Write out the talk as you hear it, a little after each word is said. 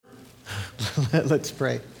Let's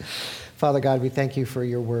pray. Father God, we thank you for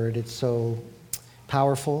your word. It's so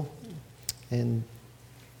powerful, and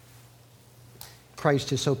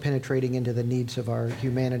Christ is so penetrating into the needs of our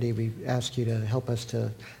humanity. We ask you to help us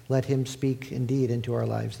to let him speak indeed into our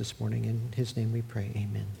lives this morning. In his name we pray,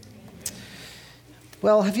 amen.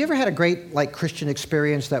 Well, have you ever had a great Christian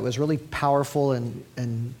experience that was really powerful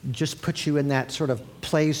and just put you in that sort of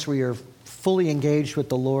place where you're fully engaged with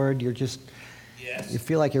the Lord? You're just, You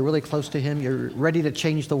feel like you're really close to him. You're ready to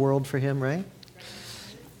change the world for him, right?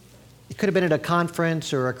 It could have been at a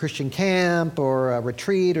conference or a Christian camp or a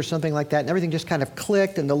retreat or something like that, and everything just kind of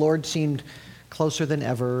clicked, and the Lord seemed closer than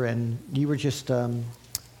ever, and you were just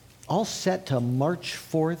all set to march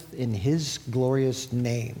forth in his glorious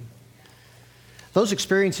name. Those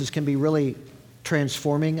experiences can be really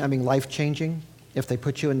transforming, life-changing, if they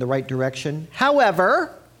put you in the right direction.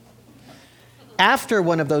 However, after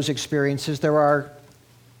one of those experiences, there are,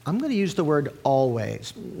 I'm going to use the word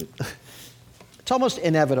always. It's almost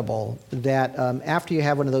inevitable that after you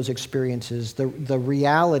have one of those experiences, the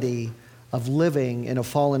reality of living in a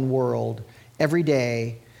fallen world every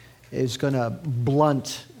day is going to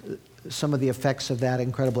blunt some of the effects of that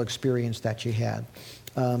incredible experience that you had.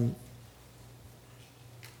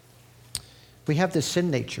 We have this sin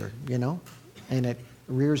nature, and it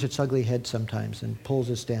rears its ugly head sometimes and pulls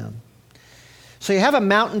us down. So you have a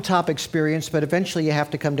mountaintop experience, but eventually you have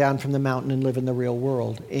to come down from the mountain and live in the real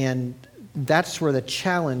world. And that's where the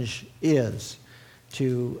challenge is,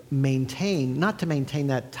 to maintain, not to maintain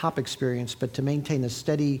that top experience, but to maintain a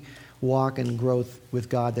steady walk and growth with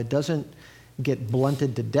God that doesn't get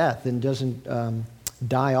blunted to death and doesn't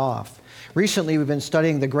die off. Recently, we've been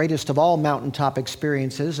studying the greatest of all mountaintop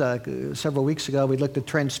experiences. Several weeks ago, we looked at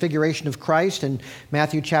Transfiguration of Christ in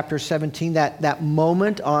Matthew chapter 17, that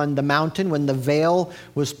moment on the mountain when the veil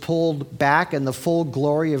was pulled back and the full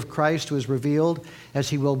glory of Christ was revealed, as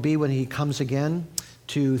he will be when he comes again,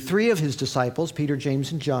 to three of his disciples, Peter,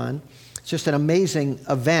 James, and John. It's just an amazing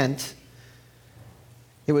event.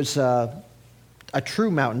 It was a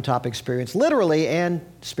true mountaintop experience, literally and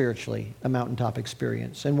spiritually, a mountaintop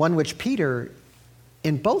experience, and one which Peter,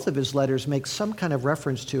 in both of his letters, makes some kind of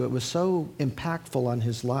reference to. It was so impactful on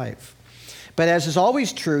his life. But as is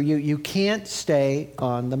always true, you can't stay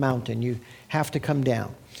on the mountain. You have to come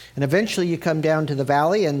down. And eventually you come down to the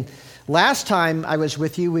valley, and last time I was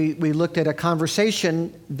with you, we looked at a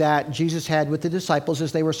conversation that Jesus had with the disciples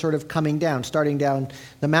as they were sort of coming down, starting down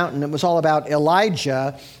the mountain. It was all about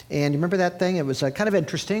Elijah, and you remember that thing? It was kind of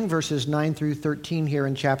interesting, verses 9 through 13 here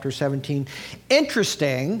in chapter 17.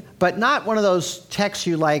 Interesting, but not one of those texts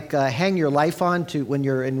you hang your life on to when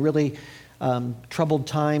you're in really troubled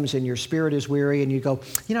times and your spirit is weary, and you go,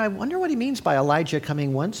 I wonder what he means by Elijah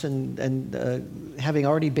coming once and having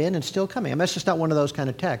already been and still coming. That's just not one of those kind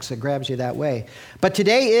of texts that grabs you that way. But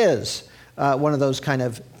today is one of those kind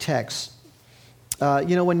of texts.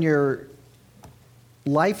 When your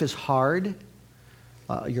life is hard,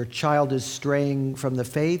 your child is straying from the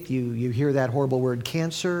faith, you hear that horrible word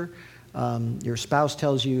cancer, your spouse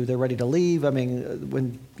tells you they're ready to leave.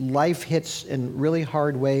 When life hits in really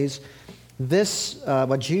hard ways, this,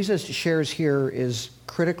 what Jesus shares here, is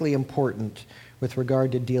critically important with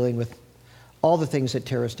regard to dealing with all the things that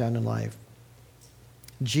tear us down in life.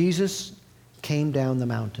 Jesus came down the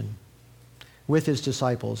mountain with his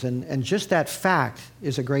disciples, and just that fact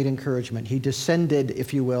is a great encouragement. He descended,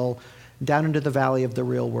 if you will, down into the valley of the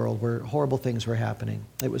real world where horrible things were happening.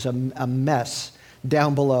 It was a mess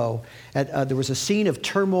down below. There was a scene of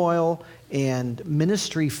turmoil and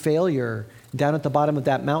ministry failure down at the bottom of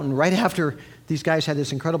that mountain right after these guys had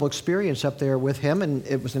this incredible experience up there with him, and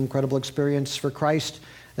it was an incredible experience for Christ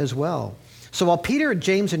as well. So while Peter,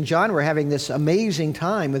 James, and John were having this amazing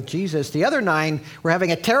time with Jesus, the other 9 were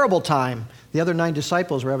having a terrible time. The other 9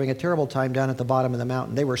 disciples were having a terrible time down at the bottom of the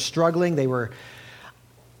mountain. They were struggling. They were,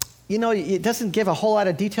 it doesn't give a whole lot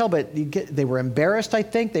of detail, but they were embarrassed, I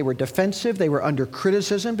think. They were defensive. They were under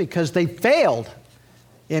criticism because they failed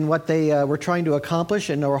in what they were trying to accomplish,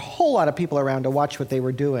 and there were a whole lot of people around to watch what they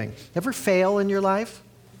were doing. Ever fail in your life?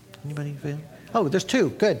 Anybody fail? Oh, there's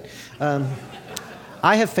 2. Good.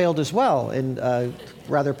 I have failed as well in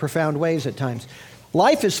rather profound ways at times.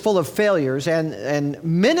 Life is full of failures, and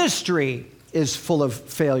ministry is full of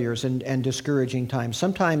failures and discouraging times.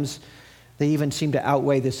 Sometimes they even seem to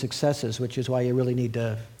outweigh the successes, which is why you really need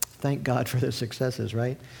to thank God for the successes,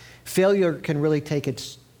 right? Failure can really take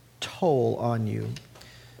its toll on you.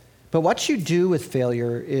 But what you do with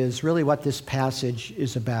failure is really what this passage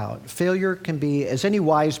is about. Failure can be, as any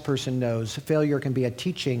wise person knows, failure can be a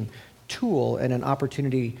teaching tool and an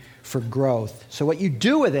opportunity for growth. So what you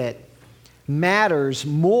do with it matters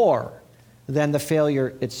more than the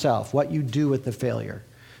failure itself, what you do with the failure.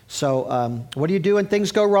 So what do you do when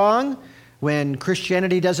things go wrong? When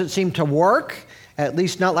Christianity doesn't seem to work, at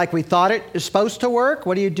least not like we thought it is supposed to work?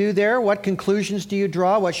 What do you do there? What conclusions do you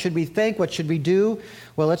draw? What should we think? What should we do?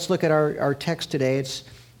 Well, let's look at our text today. It's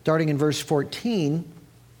starting in verse 14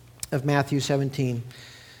 of Matthew 17.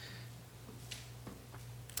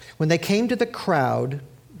 When they came to the crowd,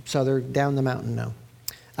 so they're down the mountain now,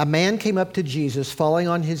 a man came up to Jesus, falling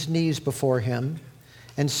on his knees before him,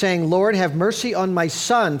 and saying, "Lord, have mercy on my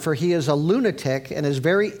son, for he is a lunatic and is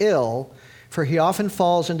very ill, for he often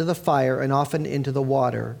falls into the fire and often into the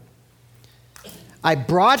water. I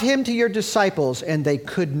brought him to your disciples, and they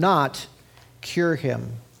could not cure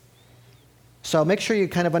him." So make sure you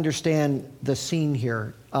kind of understand the scene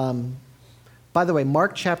here. By the way,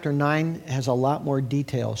 Mark chapter 9 has a lot more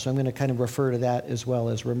detail, so I'm going to kind of refer to that as well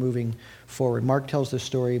as we're moving forward. Mark tells the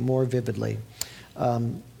story more vividly.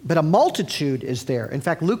 But a multitude is there. In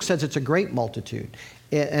fact, Luke says it's a great multitude.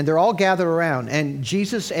 And they're all gathered around. And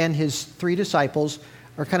Jesus and his 3 disciples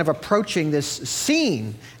are kind of approaching this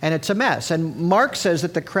scene, and it's a mess. And Mark says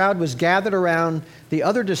that the crowd was gathered around the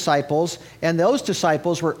other disciples, and those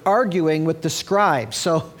disciples were arguing with the scribes.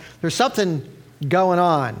 So there's something going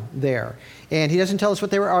on there. And he doesn't tell us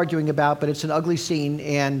what they were arguing about, but it's an ugly scene,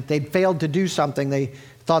 and they failed to do something they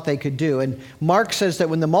thought they could do. And Mark says that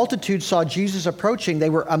when the multitude saw Jesus approaching, they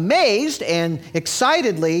were amazed, and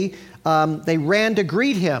excitedly they ran to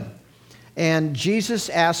greet him. And Jesus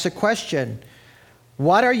asks a question: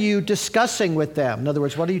 what are you discussing with them? In other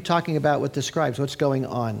words, what are you talking about with the scribes? What's going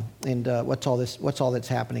on? And what's all that's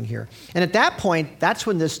happening here? And at that point, that's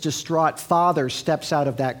when this distraught father steps out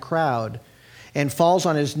of that crowd and falls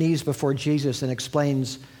on his knees before Jesus and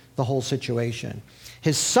explains the whole situation.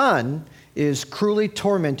 His son is cruelly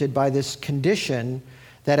tormented by this condition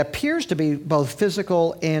that appears to be both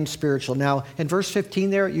physical and spiritual. Now, in verse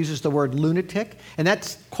 15 there, it uses the word lunatic, and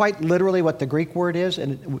that's quite literally what the Greek word is.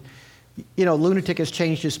 And, you know, lunatic has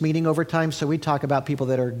changed its meaning over time, so we talk about people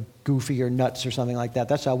that are goofy or nuts or something like that.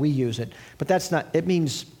 That's how we use it. But that's not, it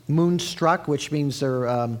means moonstruck, which means they're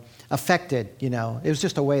affected, you know. It was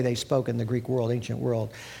just a way they spoke in the Greek world, ancient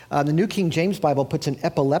world. The New King James Bible puts an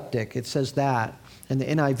epileptic, it says that. And the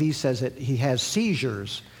NIV says that he has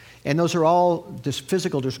seizures. And those are all just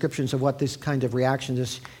physical descriptions of what this kind of reaction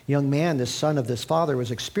this young man, this son of this father, was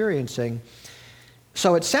experiencing.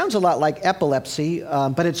 So it sounds a lot like epilepsy,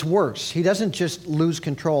 but it's worse. He doesn't just lose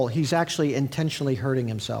control. He's actually intentionally hurting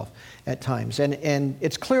himself at times. And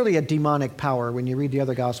it's clearly a demonic power. When you read the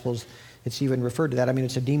other Gospels, it's even referred to that. I mean,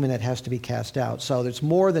 it's a demon that has to be cast out. So there's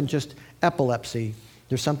more than just epilepsy.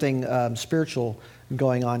 There's something spiritual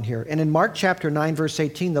going on here. And in Mark chapter 9, verse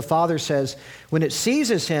 18, the father says, when it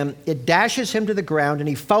seizes him, it dashes him to the ground, and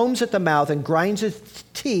he foams at the mouth and grinds his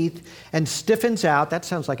teeth and stiffens out. That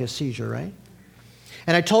sounds like a seizure, right?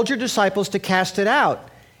 And I told your disciples to cast it out,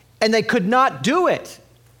 and they could not do it.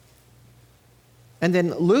 And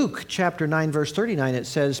then Luke chapter 9, verse 39, it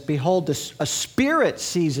says, behold, a spirit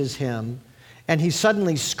seizes him, and he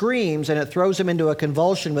suddenly screams, and it throws him into a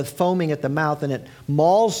convulsion with foaming at the mouth, and it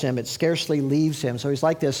mauls him. It scarcely leaves him. So he's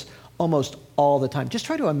like this almost all the time. Just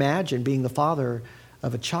try to imagine being the father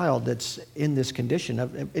of a child that's in this condition.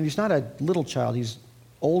 And he's not a little child. He's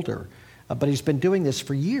older. But he's been doing this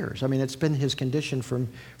for years. I mean, it's been his condition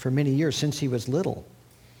for many years, since he was little.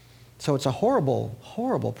 So it's a horrible,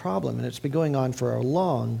 horrible problem, and it's been going on for a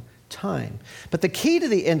long time. But the key to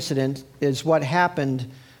the incident is what happened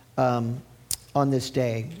on this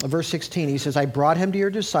day. Verse 16, he says, I brought him to your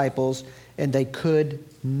disciples, and they could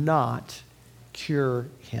not cure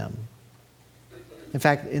him. In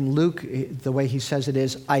fact, in Luke, the way he says it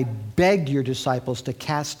is, I begged your disciples to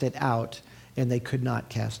cast it out, and they could not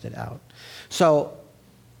cast it out. So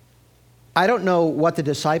I don't know what the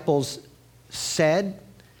disciples said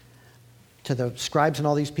to the scribes and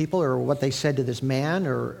all these people, or what they said to this man,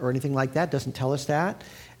 or anything like that. It doesn't tell us that.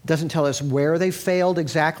 It doesn't tell us where they failed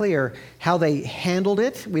exactly or how they handled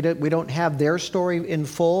it. We don't have their story in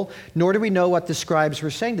full, nor do we know what the scribes were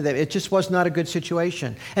saying to them. It just was not a good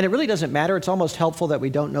situation. And it really doesn't matter. It's almost helpful that we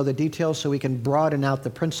don't know the details so we can broaden out the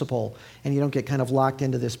principle and you don't get kind of locked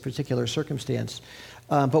into this particular circumstance.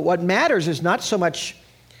 But what matters is not so much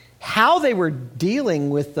how they were dealing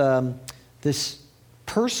with this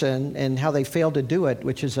person and how they failed to do it,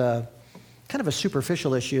 which is a kind of a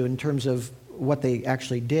superficial issue in terms of what they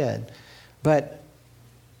actually did. But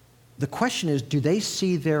the question is, do they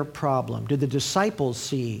see their problem? Do the disciples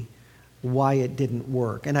see why it didn't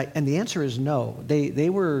work? And the answer is no. They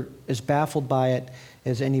were as baffled by it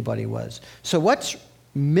as anybody was. So what's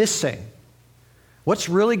missing? What's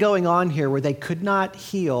really going on here where they could not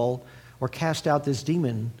heal or cast out this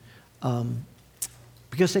demon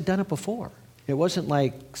because they'd done it before. It wasn't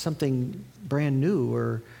like something brand new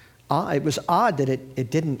or it was odd that it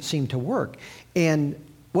didn't seem to work. And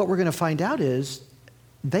what we're going to find out is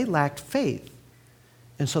they lacked faith.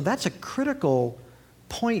 And so that's a critical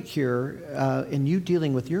point here in you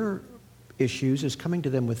dealing with your issues, is coming to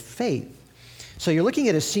them with faith. So you're looking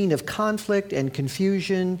at a scene of conflict and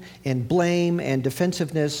confusion and blame and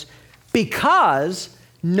defensiveness because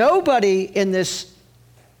nobody in this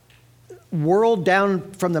world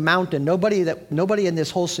down from the mountain, nobody in this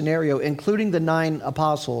whole scenario, including the 9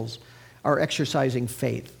 apostles, are exercising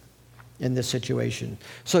faith in this situation.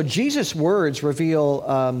 So Jesus' words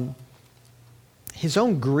reveal his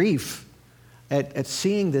own grief at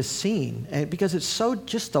seeing this scene, and because it's so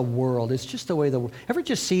just the world. It's just the way the world. Ever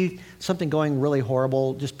just see something going really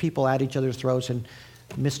horrible, just people at each other's throats and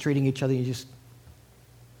mistreating each other? It's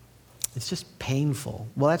just painful.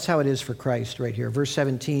 Well, that's how it is for Christ right here. Verse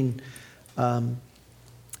 17,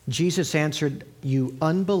 Jesus answered, "You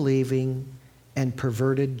unbelieving and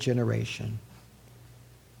perverted generation,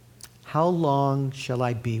 how long shall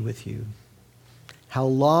I be with you? How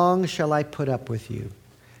long shall I put up with you?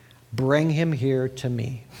 Bring him here to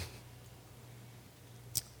me."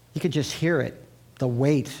 You could just hear it, the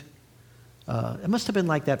weight. It must have been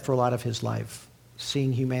like that for a lot of his life,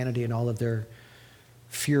 seeing humanity and all of their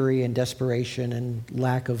fury and desperation and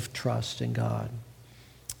lack of trust in God.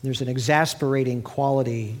 There's an exasperating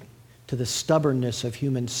quality to the stubbornness of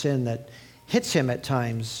human sin that hits him at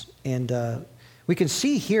times. And we can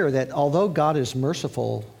see here that although God is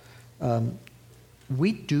merciful,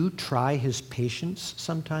 we do try his patience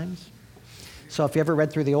sometimes. So if you ever read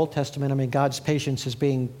through the Old Testament, God's patience is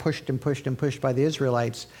being pushed and pushed and pushed by the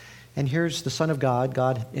Israelites. And here's the Son of God,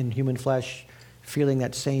 God in human flesh, feeling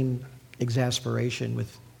that same exasperation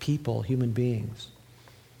with people, human beings.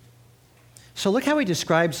 So look how he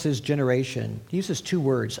describes his generation. He uses 2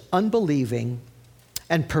 words, unbelieving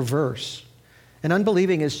and perverse. And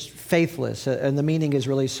unbelieving is faithless, and the meaning is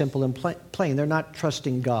really simple and plain. They're not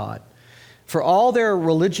trusting God. For all their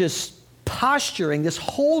religious posturing, this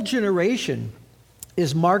whole generation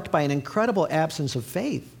is marked by an incredible absence of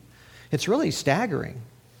faith. It's really staggering.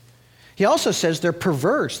 He also says they're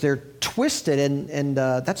perverse, they're twisted, and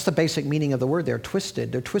that's the basic meaning of the word. They're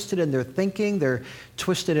twisted. They're twisted in their thinking, they're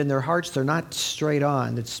twisted in their hearts. They're not straight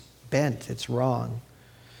on. It's bent, it's wrong.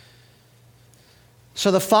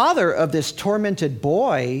 So the father of this tormented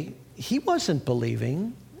boy, he wasn't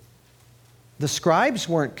believing. The scribes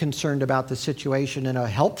weren't concerned about the situation in a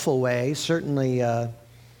helpful way, certainly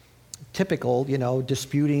typical,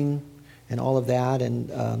 disputing and all of that, and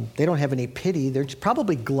they don't have any pity. They're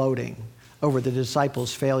probably gloating over the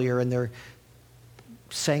disciples' failure, and they're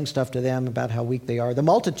saying stuff to them about how weak they are. The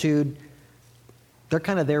multitude, they're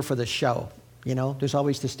kind of there for the show, There's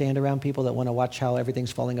always the stand around people that want to watch how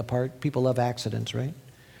everything's falling apart. People love accidents, right?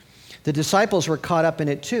 The disciples were caught up in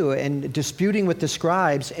it too, and disputing with the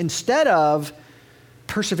scribes. Instead of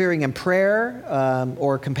persevering in prayer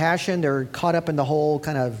or compassion, they're caught up in the whole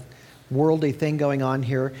kind of worldly thing going on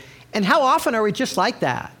here. And how often are we just like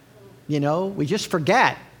that? We just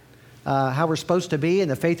forget how we're supposed to be and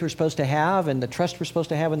the faith we're supposed to have and the trust we're supposed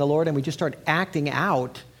to have in the Lord, and we just start acting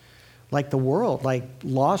out like the world, like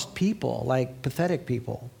lost people, like pathetic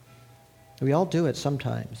people. We all do it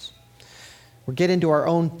sometimes. We get into our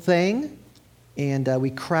own thing, and we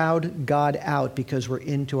crowd God out because we're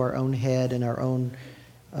into our own head and our own,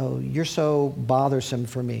 "Oh, you're so bothersome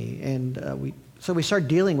for me." And so we start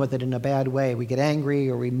dealing with it in a bad way. We get angry,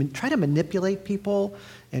 or we try to manipulate people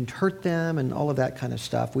and hurt them and all of that kind of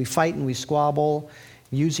stuff. We fight and we squabble,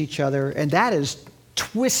 use each other, and that is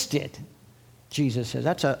twisted, Jesus says.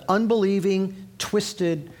 That's an unbelieving,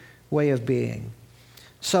 twisted way of being.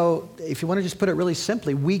 So if you want to just put it really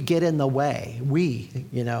simply, we get in the way. We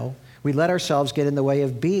let ourselves get in the way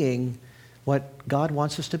of being what God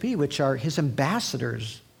wants us to be, which are his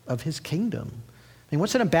ambassadors of his kingdom.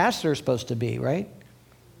 What's an ambassador supposed to be, right?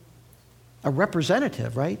 A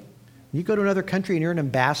representative, right? You go to another country and you're an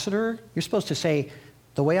ambassador, you're supposed to say,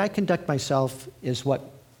 the way I conduct myself is what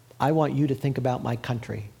I want you to think about my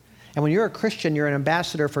country. And when you're a Christian, you're an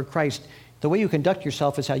ambassador for Christ. The way you conduct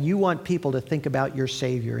yourself is how you want people to think about your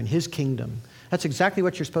Savior and his kingdom. That's exactly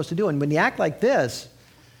what you're supposed to do. And when you act like this,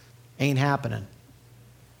 ain't happening.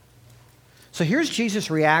 So here's Jesus'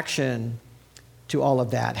 reaction to all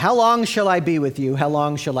of that. How long shall I be with you? How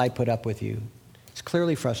long shall I put up with you? He's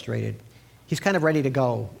clearly frustrated. He's kind of ready to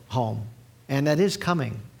go home. And that is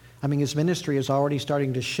coming. His ministry is already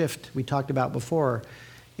starting to shift. We talked about before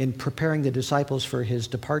in preparing the disciples for his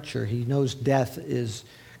departure. He knows death is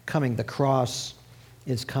coming. The cross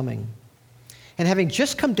is coming. And having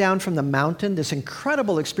just come down from the mountain, this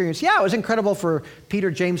incredible experience. Yeah, it was incredible for Peter,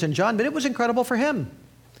 James, and John, but it was incredible for him,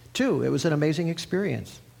 too. It was an amazing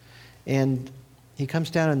experience. And he comes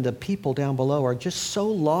down, and the people down below are just so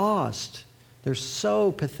lost. They're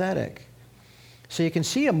so pathetic. So you can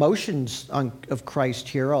see emotions of Christ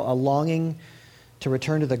here, a longing to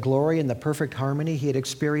return to the glory and the perfect harmony he had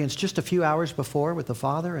experienced just a few hours before with the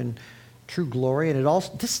Father and true glory. And it all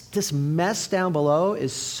this mess down below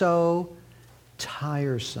is so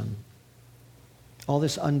tiresome. All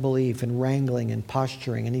this unbelief and wrangling and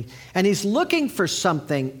posturing. And he's looking for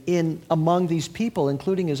something in among these people,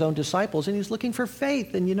 including his own disciples, and he's looking for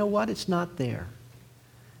faith. And you know what? It's not there.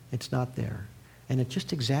 It's not there. And it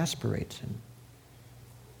just exasperates him.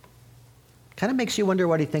 Kind of makes you wonder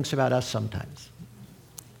what he thinks about us sometimes.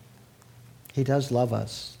 He does love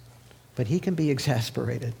us, but he can be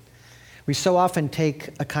exasperated. We so often take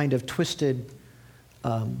a kind of twisted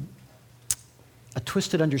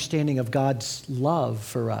understanding of God's love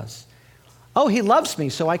for us. Oh, he loves me,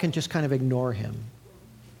 so I can just kind of ignore him.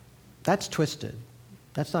 That's twisted.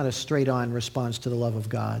 That's not a straight-on response to the love of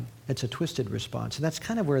God. It's a twisted response. And that's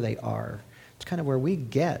kind of where they are. It's kind of where we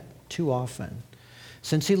get too often.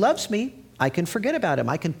 Since he loves me, I can forget about him.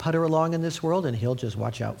 I can putter along in this world, and he'll just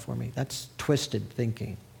watch out for me. That's twisted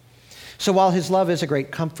thinking. So while his love is a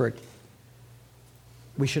great comfort,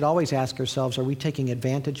 we should always ask ourselves, are we taking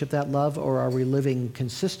advantage of that love, or are we living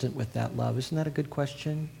consistent with that love? Isn't that a good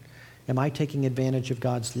question? Am I taking advantage of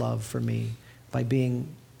God's love for me by being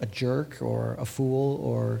a jerk or a fool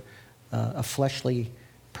or a fleshly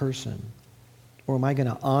person? Or am I going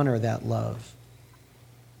to honor that love?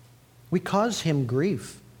 We cause him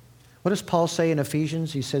grief. What does Paul say in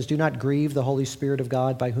Ephesians? He says, do not grieve the Holy Spirit of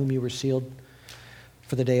God by whom you were sealed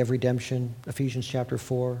for the day of redemption. Ephesians chapter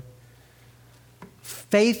 4.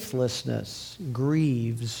 Faithlessness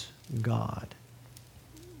grieves God.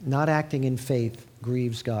 Not acting in faith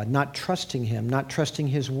grieves God. Not trusting him, not trusting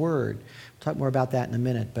his word. We'll talk more about that in a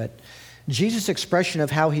minute. But Jesus' expression of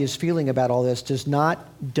how he is feeling about all this does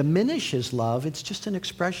not diminish his love. It's just an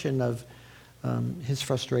expression of his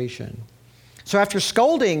frustration. So after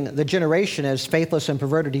scolding the generation as faithless and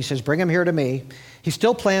perverted, he says, bring him here to me. He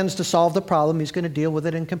still plans to solve the problem. He's going to deal with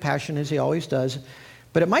it in compassion as he always does.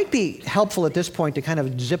 But it might be helpful at this point to kind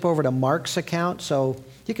of zip over to Mark's account. So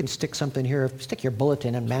you can stick something here. Stick your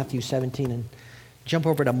bulletin in Matthew 17 and jump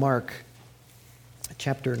over to Mark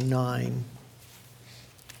chapter 9.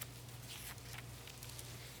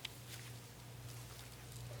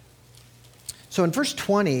 So in verse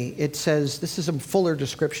 20, it says, this is a fuller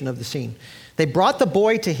description of the scene. They brought the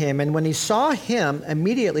boy to him, and when he saw him,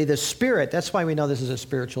 immediately the Spirit, that's why we know this is a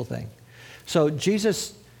spiritual thing. So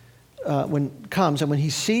Jesus comes, and when he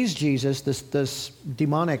sees Jesus, this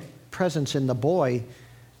demonic presence in the boy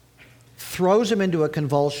throws him into a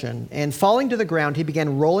convulsion, and falling to the ground, he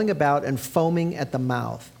began rolling about and foaming at the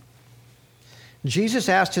mouth. Jesus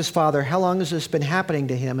asked his father, how long has this been happening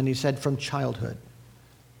to him? And he said, from childhood.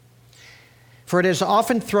 For it has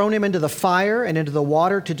often thrown him into the fire and into the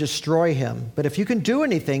water to destroy him. But if you can do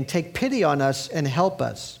anything, take pity on us and help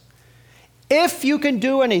us. If you can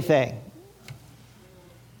do anything.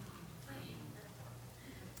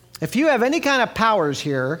 If you have any kind of powers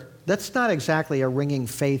here, that's not exactly a ringing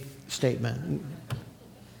faith statement.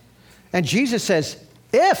 And Jesus says,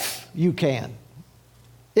 if you can.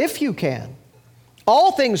 If you can.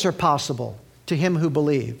 All things are possible to him who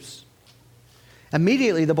believes.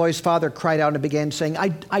 Immediately, the boy's father cried out and began saying,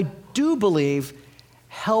 I do believe,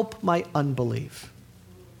 help my unbelief.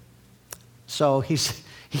 So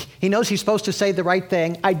he knows he's supposed to say the right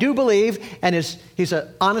thing. I do believe, and he's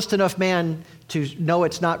an honest enough man to know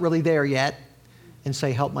it's not really there yet, and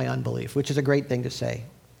say, help my unbelief, which is a great thing to say.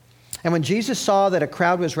 And when Jesus saw that a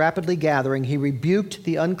crowd was rapidly gathering, he rebuked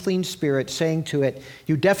the unclean spirit, saying to it,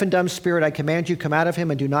 you deaf and dumb spirit, I command you, come out of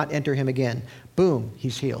him and do not enter him again. Boom,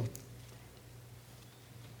 he's healed.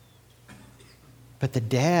 But the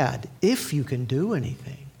dad, if you can do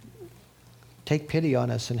anything, take pity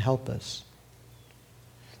on us and help us.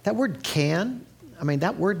 That word can,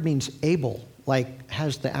 that word means able, like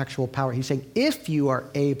has the actual power. He's saying, if you are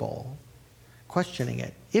able, questioning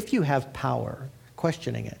it. If you have power,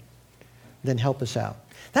 questioning it, then help us out.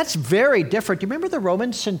 That's very different. Do you remember the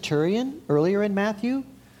Roman centurion earlier in Matthew?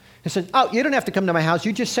 He said, oh, you don't have to come to my house.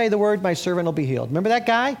 You just say the word, my servant will be healed. Remember that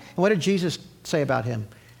guy? And what did Jesus say about him?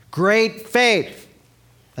 Great faith.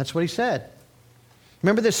 That's what he said.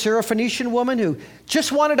 Remember the Syrophoenician woman who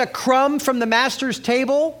just wanted a crumb from the master's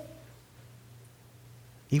table?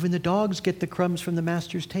 Even the dogs get the crumbs from the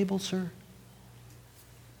master's table, sir.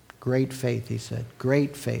 Great faith, he said.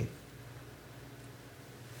 Great faith.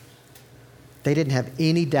 They didn't have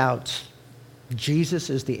any doubts. Jesus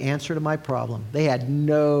is the answer to my problem. They had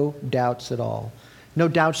no doubts at all. No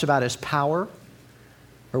doubts about his power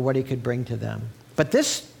or what he could bring to them. But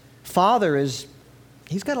this father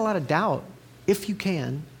he's got a lot of doubt. If you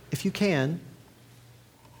can. He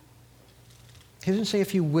doesn't say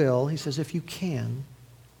if you will, he says if you can.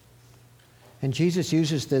 And Jesus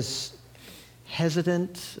uses this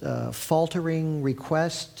hesitant, faltering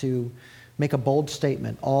request to make a bold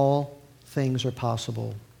statement. All things are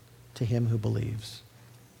possible to him who believes.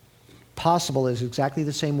 Possible is exactly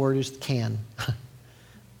the same word as can.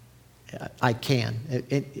 I can.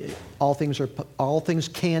 All things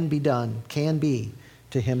can be done, can be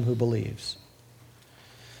to him who believes.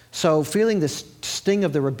 So feeling the sting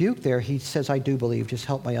of the rebuke there, he says, I do believe, just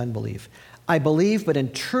help my unbelief. I believe, but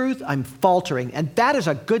in truth, I'm faltering. And that is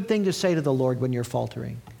a good thing to say to the Lord when you're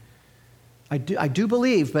faltering. I do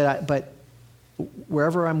believe, but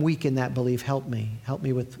wherever I'm weak in that belief, help me. Help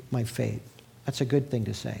me with my faith. That's a good thing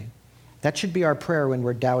to say. That should be our prayer when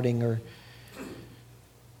we're doubting or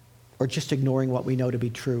just ignoring what we know to be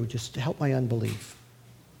true. Just help my unbelief.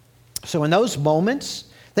 So in those moments,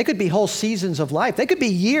 they could be whole seasons of life. They could be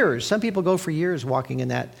years. Some people go for years walking in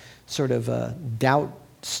that sort of doubt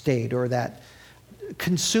state or that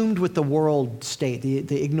consumed with the world state,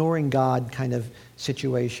 the ignoring God kind of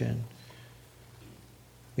situation.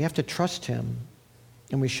 We have to trust him,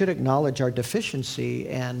 and we should acknowledge our deficiency,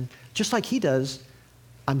 and just like he does,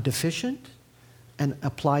 I'm deficient, and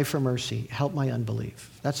apply for mercy. Help my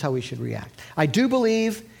unbelief. That's how we should react. I do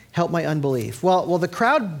believe, help my unbelief. Well, the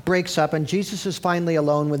crowd breaks up, and Jesus is finally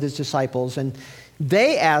alone with his disciples, and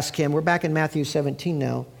they ask him, we're back in Matthew 17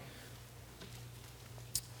 now,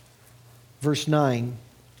 verse 9,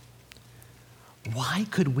 why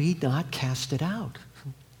could we not cast it out?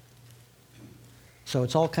 So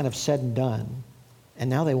it's all kind of said and done. And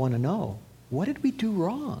now they want to know, what did we do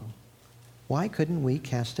wrong? Why couldn't we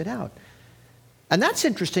cast it out? And that's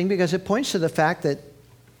interesting because it points to the fact that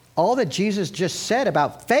all that Jesus just said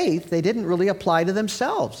about faith, they didn't really apply to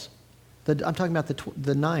themselves. I'm talking about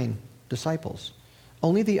the 9 disciples.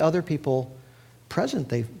 Only the other people present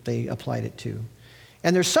they applied it to.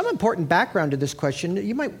 And there's some important background to this question.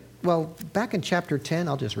 Back in chapter 10,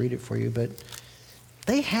 I'll just read it for you, but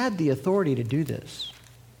they had the authority to do this.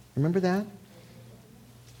 Remember that?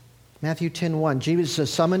 Matthew 10:1,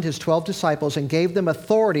 Jesus summoned his 12 disciples and gave them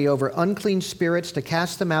authority over unclean spirits to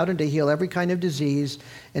cast them out and to heal every kind of disease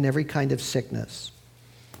and every kind of sickness.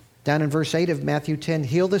 Down in verse 8 of Matthew 10,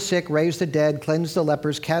 heal the sick, raise the dead, cleanse the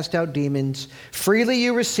lepers, cast out demons. Freely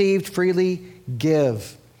you received, freely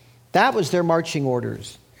give. That was their marching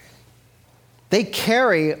orders. They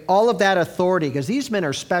carry all of that authority because these men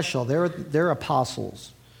are special. They're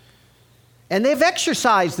apostles. And they've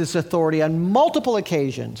exercised this authority on multiple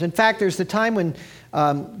occasions. In fact, there's the time when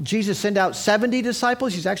Jesus sent out 70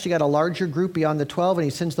 disciples. He's actually got a larger group beyond the 12, and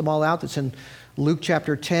he sends them all out. That's in Luke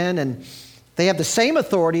chapter 10. And they have the same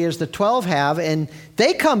authority as the 12 have, and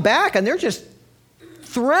they come back, and they're just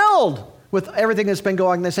thrilled with everything that's been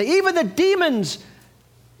going on. They say, even the demons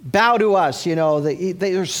bow to us,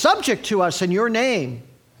 they are subject to us in your name.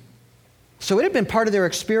 So it had been part of their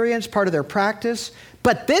experience, part of their practice.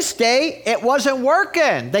 But this day, it wasn't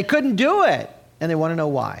working. They couldn't do it. And they want to know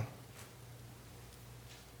why.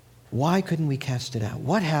 Why couldn't we cast it out?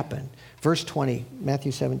 What happened? Verse 20,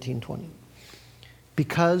 Matthew 17:20.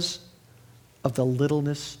 Because of the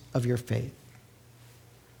littleness of your faith.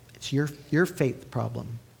 It's your faith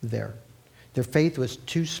problem there. Their faith was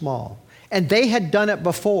too small. And they had done it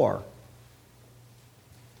before.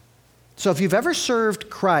 So if you've ever served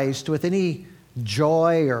Christ with any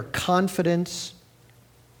joy or confidence,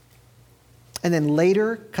 and then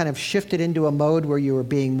later kind of shifted into a mode where you were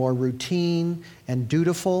being more routine and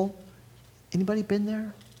dutiful, anybody been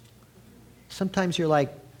there? Sometimes you're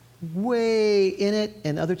like way in it,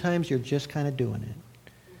 and other times you're just kind of doing it.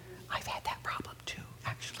 I've had that problem too,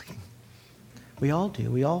 actually. We all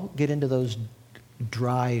do. We all get into those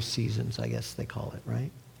dry seasons, I guess they call it,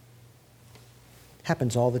 right?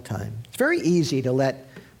 Happens all the time. It's very easy to let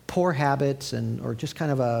poor habits or just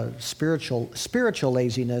kind of a spiritual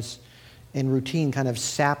laziness and routine kind of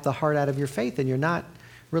sap the heart out of your faith, and you're not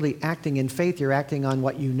really acting in faith. You're acting on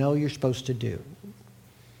what you know you're supposed to do.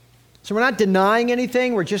 So we're not denying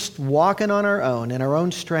anything. We're just walking on our own, in our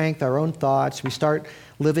own strength, our own thoughts. We start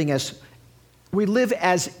living as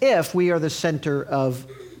if we are the center of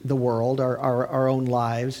the world, our own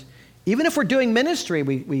lives. Even if we're doing ministry,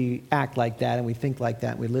 we act like that, and we think like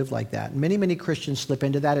that, and we live like that. Many, many Christians slip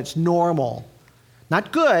into that. It's normal.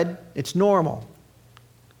 Not good, it's normal.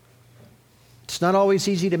 It's not always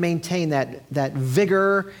easy to maintain that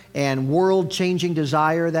vigor and world-changing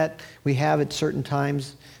desire that we have at certain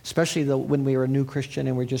times, especially when we are a new Christian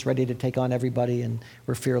and we're just ready to take on everybody and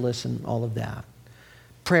we're fearless and all of that.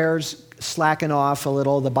 Prayers slacken off a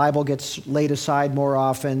little. The Bible gets laid aside more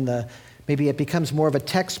often. Maybe it becomes more of a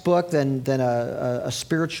textbook than a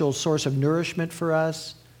spiritual source of nourishment for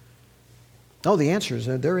us. Oh, the answers,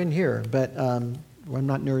 they're in here, but I'm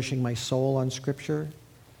not nourishing my soul on Scripture.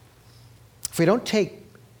 If we don't take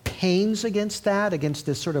pains against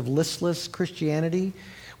this sort of listless Christianity,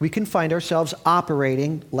 we can find ourselves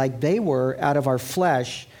operating like they were out of our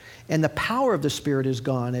flesh, and the power of the Spirit is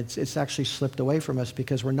gone. It's actually slipped away from us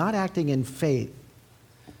because we're not acting in faith.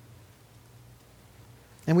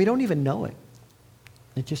 And we don't even know it.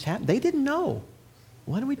 It just happened. They didn't know.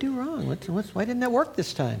 What did we do wrong? Why didn't that work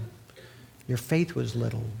this time? Your faith was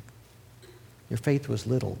little. Your faith was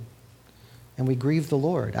little. And we grieve the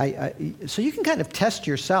Lord. So you can kind of test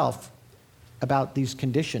yourself about these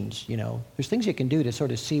conditions, There's things you can do to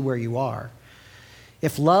sort of see where you are.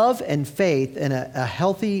 If love and faith and a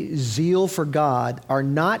healthy zeal for God are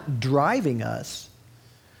not driving us,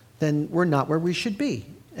 then we're not where we should be.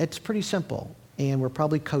 It's pretty simple. And we're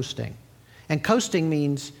probably coasting. And coasting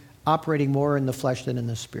means operating more in the flesh than in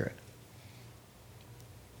the Spirit.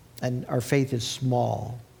 And our faith is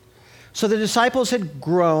small. So the disciples had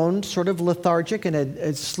grown sort of lethargic and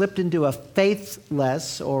had slipped into a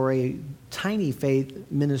faithless or a tiny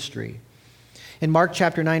faith ministry. In Mark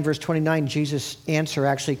chapter 9, verse 29, Jesus' answer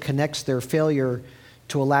actually connects their failure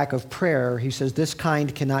to a lack of prayer. He says, this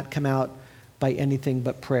kind cannot come out by anything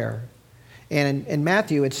but prayer. And in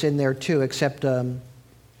Matthew, it's in there too, except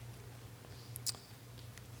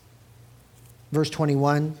verse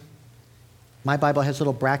 21. My Bible has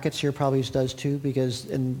little brackets here, probably yours does too, because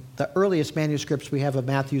in the earliest manuscripts we have of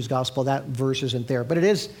Matthew's gospel, that verse isn't there. But it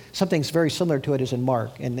is, something very similar to it is in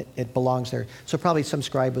Mark, and it belongs there. So probably some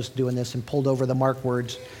scribe was doing this and pulled over the Mark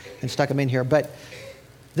words and stuck them in here. But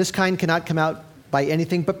this kind cannot come out by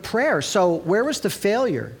anything but prayer. So where was the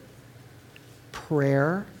failure?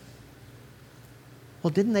 Prayer.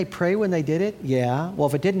 Well, didn't they pray when they did it? Yeah. Well,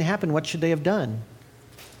 if it didn't happen, what should they have done?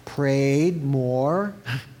 Prayed more.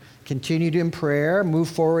 Continued in prayer,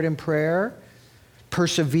 moved forward in prayer,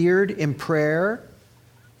 persevered in prayer.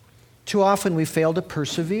 Too often we fail to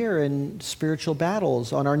persevere in spiritual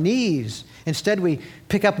battles on our knees. Instead, we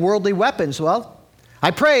pick up worldly weapons. Well,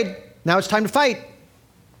 I prayed, now it's time to fight.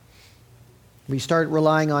 We start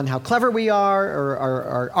relying on how clever we are, or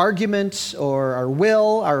our arguments, or our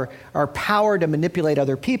will, our power to manipulate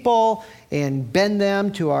other people and bend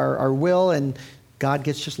them to our will, and God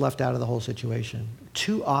gets just left out of the whole situation.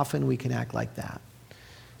 Too often we can act like that.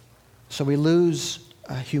 So we lose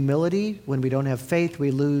humility when we don't have faith.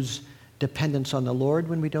 We lose dependence on the Lord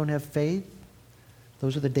when we don't have faith.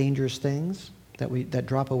 Those are the dangerous things that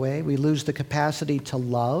drop away. We lose the capacity to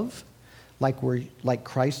love like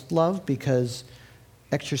Christ loved, because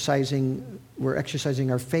we're exercising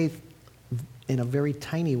our faith in a very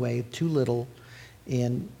tiny way, too little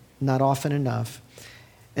and not often enough.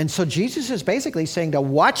 And so Jesus is basically saying to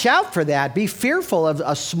watch out for that. Be fearful of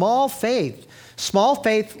a small faith. Small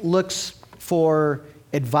faith looks for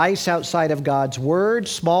advice outside of God's word.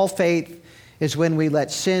 Small faith is when we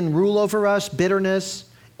let sin rule over us, bitterness,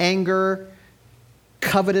 anger,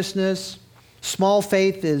 covetousness. Small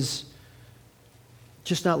faith is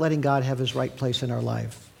just not letting God have his right place in our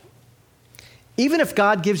life. Even if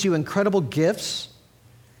God gives you incredible gifts,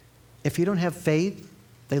 if you don't have faith,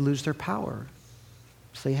 they lose their power.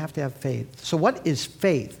 So you have to have faith. So what is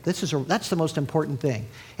faith? That's the most important thing.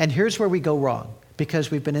 And here's where we go wrong,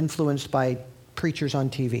 because we've been influenced by preachers on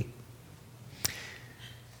TV.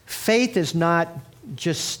 Faith is not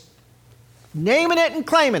just naming it and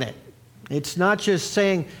claiming it. It's not just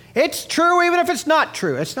saying, it's true even if it's not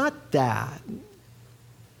true. It's not that.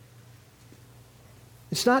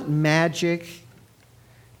 It's not magic.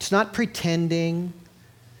 It's not pretending.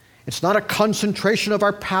 It's not a concentration of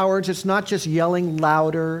our powers. It's not just yelling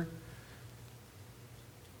louder.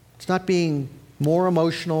 It's not being more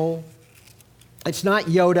emotional. It's not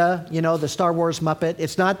Yoda, the Star Wars Muppet.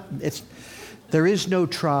 There is no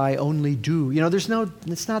try, only do. It's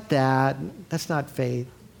not that. That's not faith.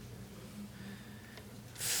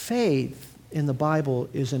 Faith in the Bible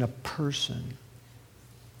is in a person.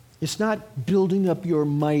 It's not building up your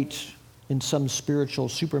might in some spiritual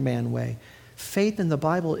Superman way. Faith in the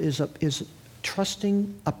Bible is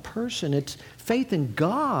trusting a person. It's faith in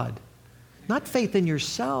God, not faith in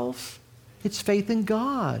yourself. It's faith in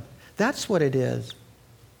God. That's what it is.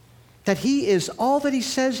 That he is all that he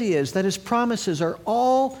says he is, that his promises are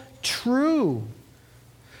all true.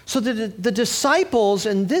 So the disciples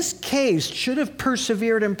in this case should have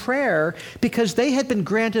persevered in prayer because they had been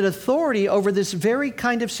granted authority over this very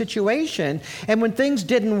kind of situation. And when things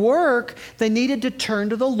didn't work, they needed to turn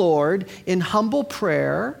to the Lord in humble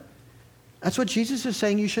prayer. That's what Jesus is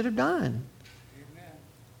saying you should have done. Amen.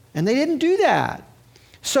 And they didn't do that.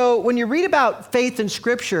 So when you read about faith in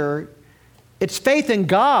Scripture, it's faith in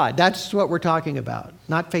God. That's what we're talking about,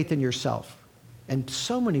 not faith in yourself. And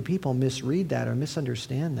so many people misread that or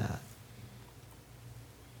misunderstand that.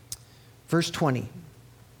 Verse 20.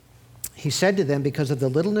 He said to them, because of the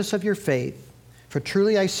littleness of your faith, for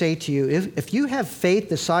truly I say to you, if you have faith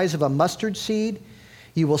the size of a mustard seed,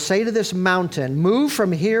 you will say to this mountain, move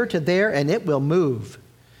from here to there, and it will move.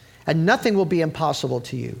 And nothing will be impossible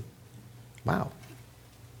to you. Wow.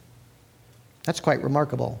 That's quite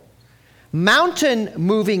remarkable. Mountain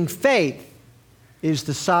moving faith is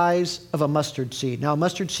the size of a mustard seed. Now, a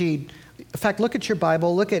mustard seed, in fact, look at your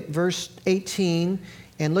Bible, look at verse 18,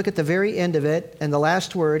 and look at the very end of it, and the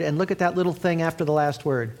last word, and look at that little thing after the last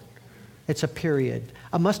word. It's a period.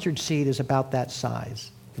 A mustard seed is about that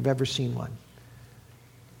size, if you've ever seen one.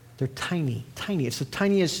 They're tiny, tiny. It's the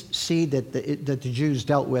tiniest seed that the Jews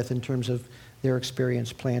dealt with in terms of their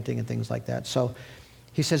experience planting and things like that. So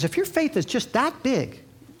he says, if your faith is just that big,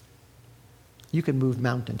 you can move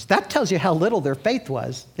mountains. That tells you how little their faith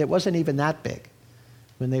was. It wasn't even that big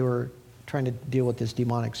when they were trying to deal with this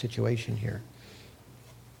demonic situation here.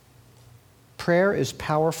 Prayer is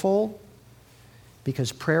powerful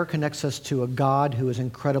because prayer connects us to a God who is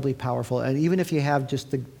incredibly powerful. And even if you have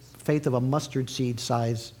just the faith of a mustard seed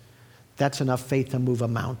size, that's enough faith to move a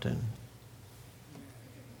mountain.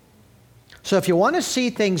 So if you want to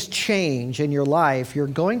see things change in your life, you're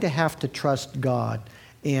going to have to trust God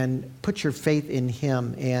and put your faith in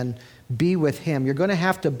Him and be with Him. You're going to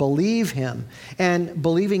have to believe Him. And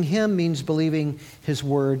believing Him means believing His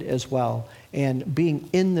Word as well. And being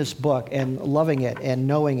in this book and loving it and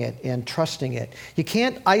knowing it and trusting it. You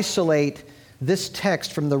can't isolate this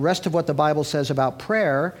text from the rest of what the Bible says about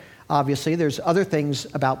prayer. Obviously, there's other things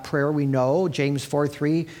about prayer we know. James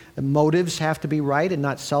 4:3, the motives have to be right and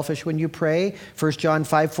not selfish when you pray. 1 John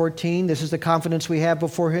 5:14, this is the confidence we have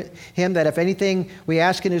before Him, that if anything we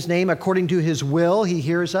ask in His name according to His will, He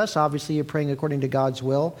hears us. Obviously, you're praying according to God's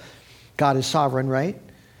will. God is sovereign, right?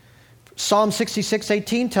 Psalm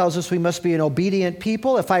 66:18 tells us we must be an obedient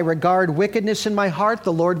people. If I regard wickedness in my heart,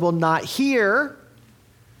 the Lord will not hear.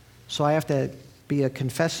 So I have to be a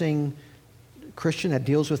confessing Christian that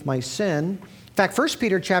deals with my sin. In fact, 1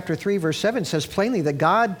 Peter chapter 3, verse 7 says plainly that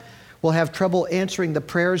God will have trouble answering the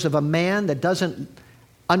prayers of a man that doesn't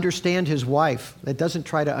understand his wife, that doesn't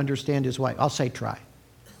try to understand his wife. I'll say try.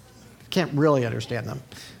 Can't really understand them.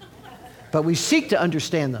 But we seek to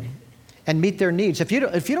understand them and meet their needs. If you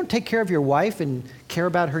don't take care of your wife and care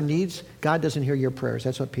about her needs, God doesn't hear your prayers.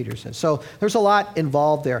 That's what Peter says. So there's a lot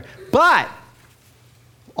involved there. But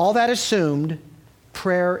all that assumed,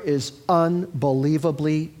 prayer is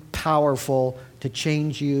unbelievably powerful to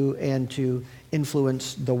change you and to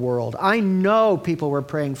influence the world. I know people were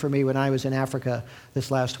praying for me when I was in Africa this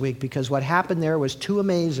last week because what happened there was too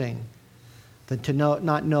amazing to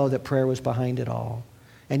not know that prayer was behind it all.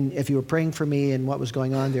 And if you were praying for me and what was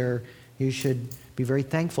going on there, you should be very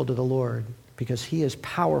thankful to the Lord because He is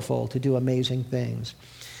powerful to do amazing things.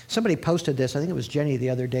 Somebody posted this, I think it was Jenny the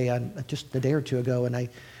other day, just a day or two ago, and I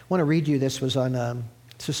want to read you. This was on,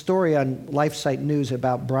 it's a story on LifeSite News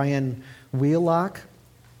about Brian Wheelock.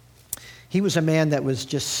 He was a man that was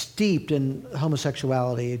just steeped in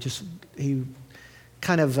homosexuality. He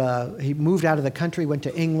moved out of the country, went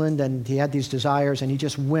to England, and he had these desires, and he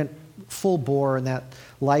just went full bore in that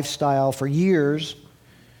lifestyle for years,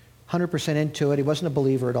 100% into it. He wasn't a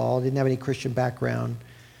believer at all, didn't have any Christian background.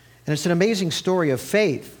 And it's an amazing story of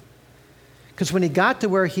faith. Because when he got to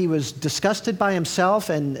where he was disgusted by himself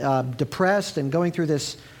and depressed and going through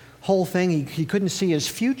this whole thing, he couldn't see his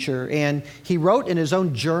future. And he wrote in his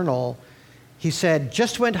own journal, he said,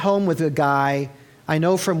 just went home with a guy I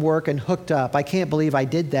know from work and hooked up. I can't believe I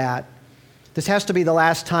did that. This has to be the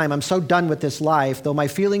last time. I'm so done with this life. Though my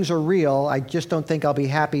feelings are real, I just don't think I'll be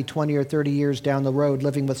happy 20 or 30 years down the road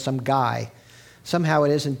living with some guy. Somehow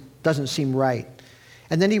it doesn't seem right.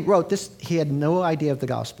 And then he wrote this. He had no idea of the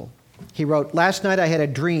gospel. He wrote, last night I had a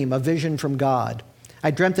dream, a vision from God. I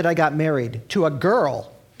dreamt that I got married to a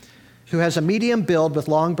girl who has a medium build with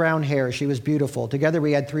long brown hair. She was beautiful. Together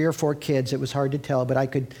we had 3 or 4 kids. It was hard to tell, but I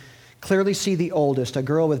could clearly see the oldest, a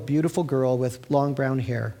beautiful girl with long brown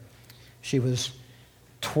hair. She was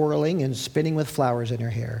twirling and spinning with flowers in her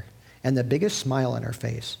hair. and the biggest smile on her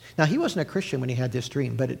face. Now, he wasn't a Christian when he had this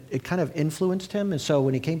dream, but it kind of influenced him. And so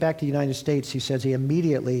when he came back to the United States, he says he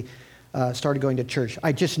immediately started going to church.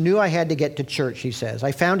 I just knew I had to get to church, he says.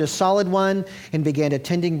 I found a solid one and began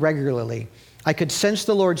attending regularly. I could sense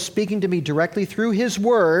the Lord speaking to me directly through his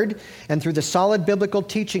word and through the solid biblical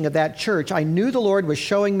teaching of that church. I knew the Lord was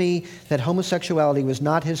showing me that homosexuality was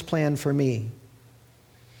not his plan for me.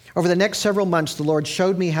 Over the next several months, the Lord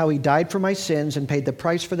showed me how he died for my sins and paid the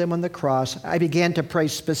price for them on the cross. I began to pray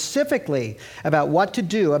specifically about what to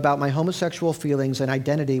do about my homosexual feelings and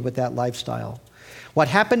identity with that lifestyle. What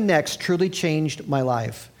happened next truly changed my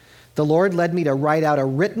life. The Lord led me to write out a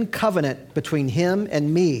written covenant between him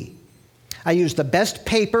and me. I used the best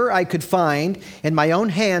paper I could find. In my own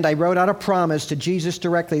hand, I wrote out a promise to Jesus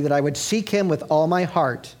directly that I would seek him with all my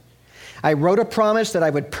heart. I wrote a promise that I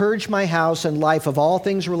would purge my house and life of all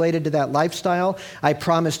things related to that lifestyle. I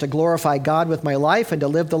promised to glorify God with my life and to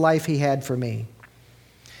live the life he had for me.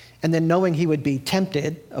 And then, knowing he would be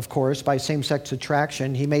tempted, of course, by same-sex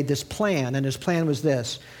attraction, he made this plan, and his plan was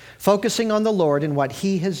this: focusing on the Lord and what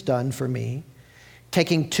he has done for me,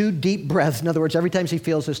 taking 2 deep breaths. In other words, every time he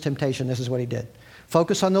feels this temptation, this is what he did.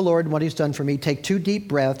 Focus on the Lord and what he's done for me, take 2 deep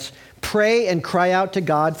breaths, pray and cry out to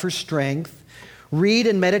God for strength, read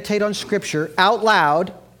and meditate on Scripture out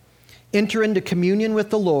loud, enter into communion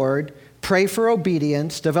with the Lord, pray for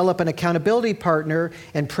obedience, develop an accountability partner,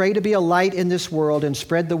 and pray to be a light in this world and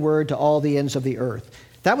spread the word to all the ends of the earth.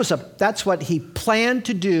 That's what he planned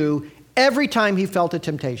to do every time he felt a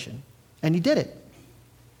temptation. And he did it.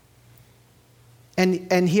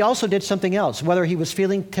 And he also did something else. Whether he was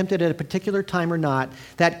feeling tempted at a particular time or not,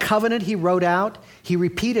 that covenant he wrote out, he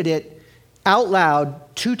repeated it out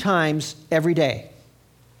loud 2 times every day.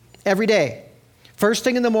 Every day. First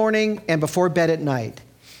thing in the morning and before bed at night.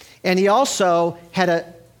 And he also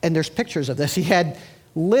had and there's pictures of this, he had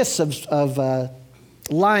lists of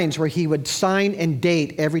lines where he would sign and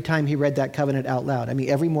date every time he read that covenant out loud. I mean,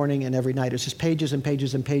 every morning and every night. It's just pages and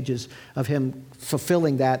pages and pages of him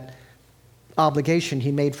fulfilling that obligation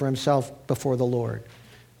he made for himself before the Lord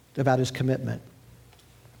about his commitment.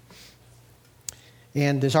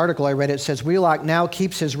 And this article I read, it says, Wheelock now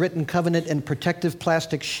keeps his written covenant in protective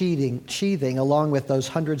plastic sheathing along with those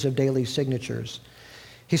hundreds of daily signatures.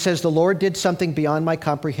 He says, the Lord did something beyond my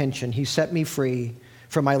comprehension. He set me free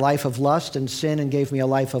from my life of lust and sin and gave me a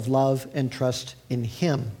life of love and trust in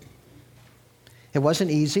him. It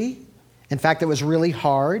wasn't easy. In fact, it was really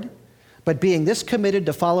hard. But being this committed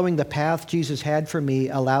to following the path Jesus had for me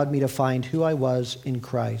allowed me to find who I was in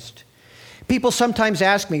Christ. People sometimes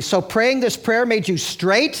ask me, so praying this prayer made you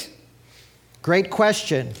straight? Great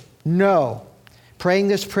question. No. Praying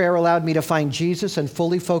this prayer allowed me to find Jesus and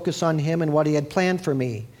fully focus on him and what he had planned for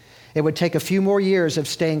me. It would take a few more years of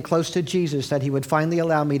staying close to Jesus that he would finally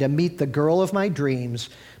allow me to meet the girl of my dreams,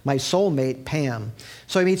 my soulmate, Pam.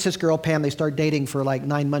 So he meets this girl, Pam. They start dating for like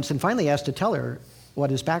 9 months and finally has to tell her what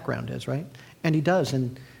his background is, right? And he does.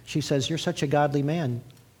 And she says, you're such a godly man.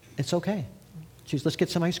 It's okay. Let's get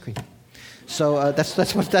some ice cream. So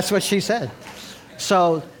that's what she said.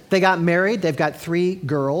 So they got married. They've got 3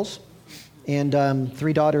 girls and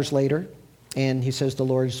 3 daughters later. And he says the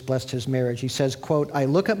Lord's blessed his marriage. He says, quote, I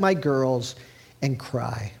look at my girls and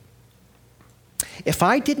cry. If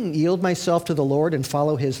I didn't yield myself to the Lord and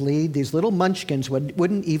follow his lead, these little munchkins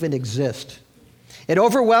wouldn't even exist. It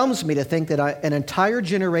overwhelms me to think that an entire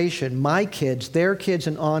generation, my kids, their kids,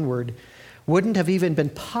 and onward, wouldn't have even been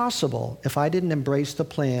possible if I didn't embrace the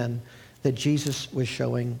plan that Jesus was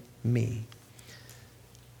showing me.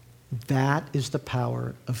 That is the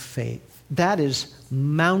power of faith. That is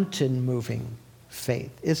mountain-moving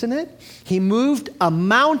faith, isn't it? He moved a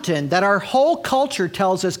mountain that our whole culture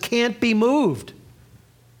tells us can't be moved.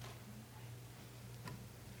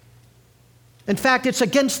 In fact, it's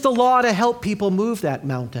against the law to help people move that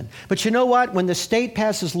mountain. But you know what? When the state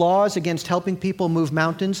passes laws against helping people move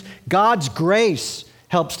mountains, God's grace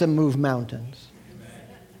helps them move mountains.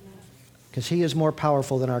 Because he is more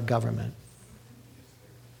powerful than our government.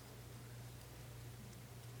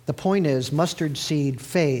 The point is, mustard seed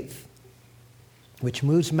faith, which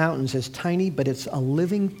moves mountains, is tiny, but it's a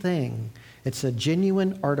living thing. It's a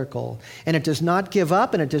genuine article. And it does not give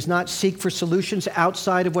up, and it does not seek for solutions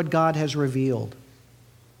outside of what God has revealed.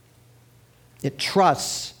 It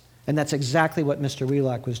trusts, and that's exactly what Mr.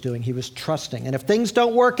 Wheelock was doing. He was trusting. And if things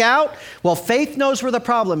don't work out, well, faith knows where the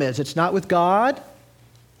problem is. It's not with God.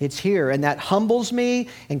 It's here. And that humbles me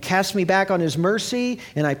and casts me back on his mercy,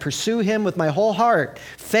 and I pursue him with my whole heart.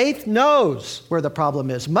 Faith knows where the problem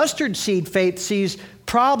is. Mustard seed faith sees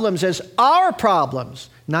problems as our problems.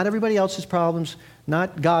 Not everybody else's problems,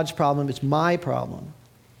 not God's problem. It's my problem.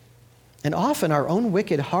 And often our own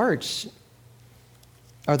wicked hearts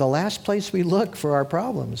are the last place we look for our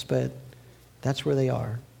problems, but that's where they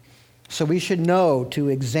are. So we should know to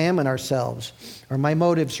examine ourselves. Are my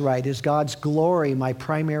motives right? Is God's glory my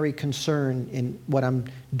primary concern in what I'm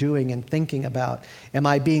doing and thinking about? Am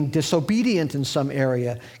I being disobedient in some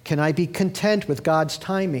area? Can I be content with God's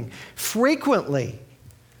timing? Frequently,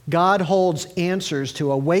 God holds answers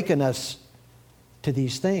to awaken us to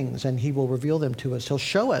these things, and he will reveal them to us. He'll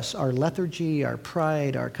show us our lethargy, our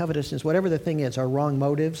pride, our covetousness, whatever the thing is, our wrong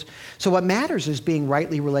motives. So what matters is being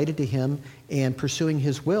rightly related to him and pursuing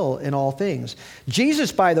his will in all things.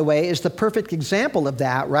 Jesus, by the way, is the perfect example of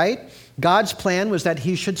that, right? God's plan was that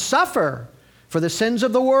he should suffer for the sins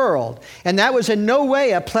of the world. And that was in no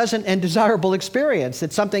way a pleasant and desirable experience.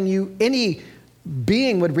 It's something any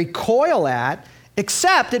being would recoil at,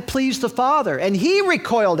 except it pleased the Father. And he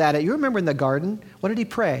recoiled at it. You remember in the garden, what did he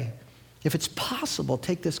pray? If it's possible,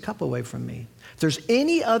 take this cup away from me. If there's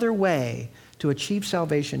any other way to achieve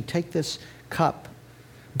salvation, take this cup.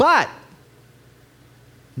 But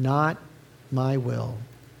not my will,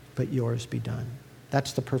 but yours be done.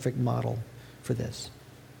 That's the perfect model for this.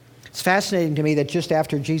 It's fascinating to me that just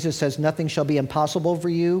after Jesus says, nothing shall be impossible for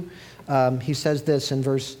you, he says this in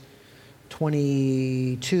verse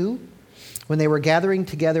 22. When they were gathering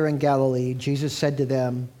together in Galilee, Jesus said to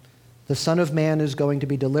them, the Son of Man is going to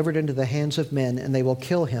be delivered into the hands of men, and they will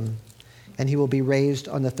kill him, and he will be raised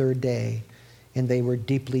on the third day. And they were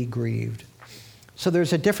deeply grieved. So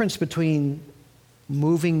there's a difference between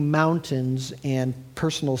moving mountains and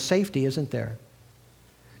personal safety, isn't there?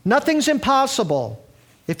 Nothing's impossible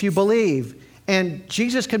if you believe. And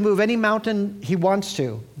Jesus can move any mountain he wants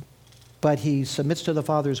to, but he submits to the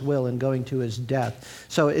Father's will in going to his death.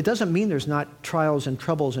 So it doesn't mean there's not trials and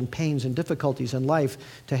troubles and pains and difficulties in life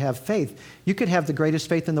to have faith. You could have the greatest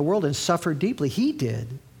faith in the world and suffer deeply. He did.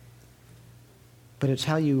 But it's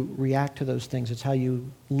how you react to those things. It's how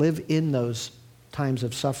you live in those times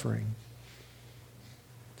of suffering.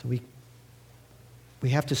 So we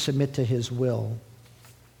have to submit to his will.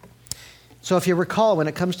 So if you recall, when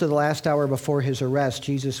it comes to the last hour before his arrest,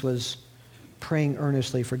 Jesus was praying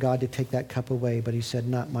earnestly for God to take that cup away, but he said,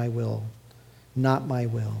 not my will, not my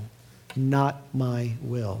will, not my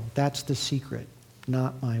will. That's the secret.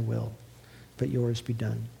 Not my will, but yours be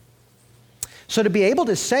done. So to be able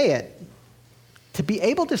to say it, to be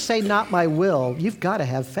able to say not my will, you've got to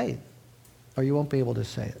have faith, or you won't be able to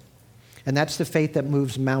say it. And that's the faith that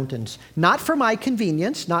moves mountains. Not for my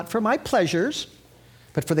convenience, not for my pleasures,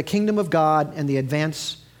 but for the kingdom of God and the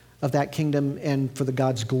advance of that kingdom and for the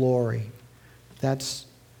God's glory. That's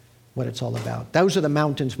what it's all about. Those are the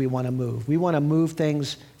mountains we want to move. We want to move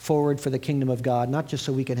things forward for the kingdom of God, not just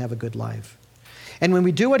so we can have a good life. And when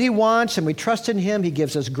we do what he wants and we trust in him, he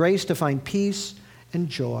gives us grace to find peace and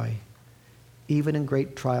joy, even in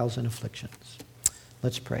great trials and afflictions.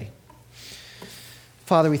 Let's pray.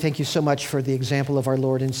 Father, we thank you so much for the example of our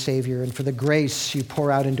Lord and Savior and for the grace you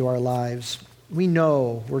pour out into our lives. We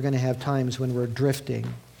know we're going to have times when we're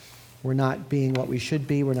drifting. We're not being what we should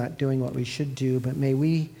be. We're not doing what we should do. But may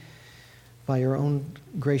we, by your own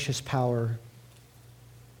gracious power,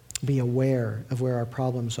 be aware of where our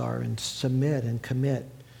problems are and submit and commit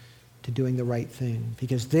to doing the right thing.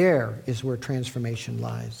 Because there is where transformation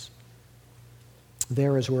lies.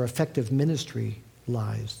 There is where effective ministry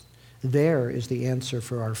lies. There is the answer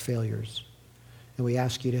for our failures. And we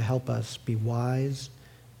ask you to help us be wise,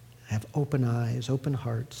 have open eyes, open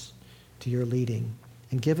hearts to your leading.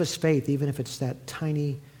 And give us faith, even if it's that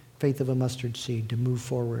tiny faith of a mustard seed, to move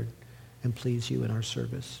forward and please you in our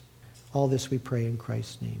service. All this we pray in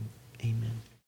Christ's name. Amen.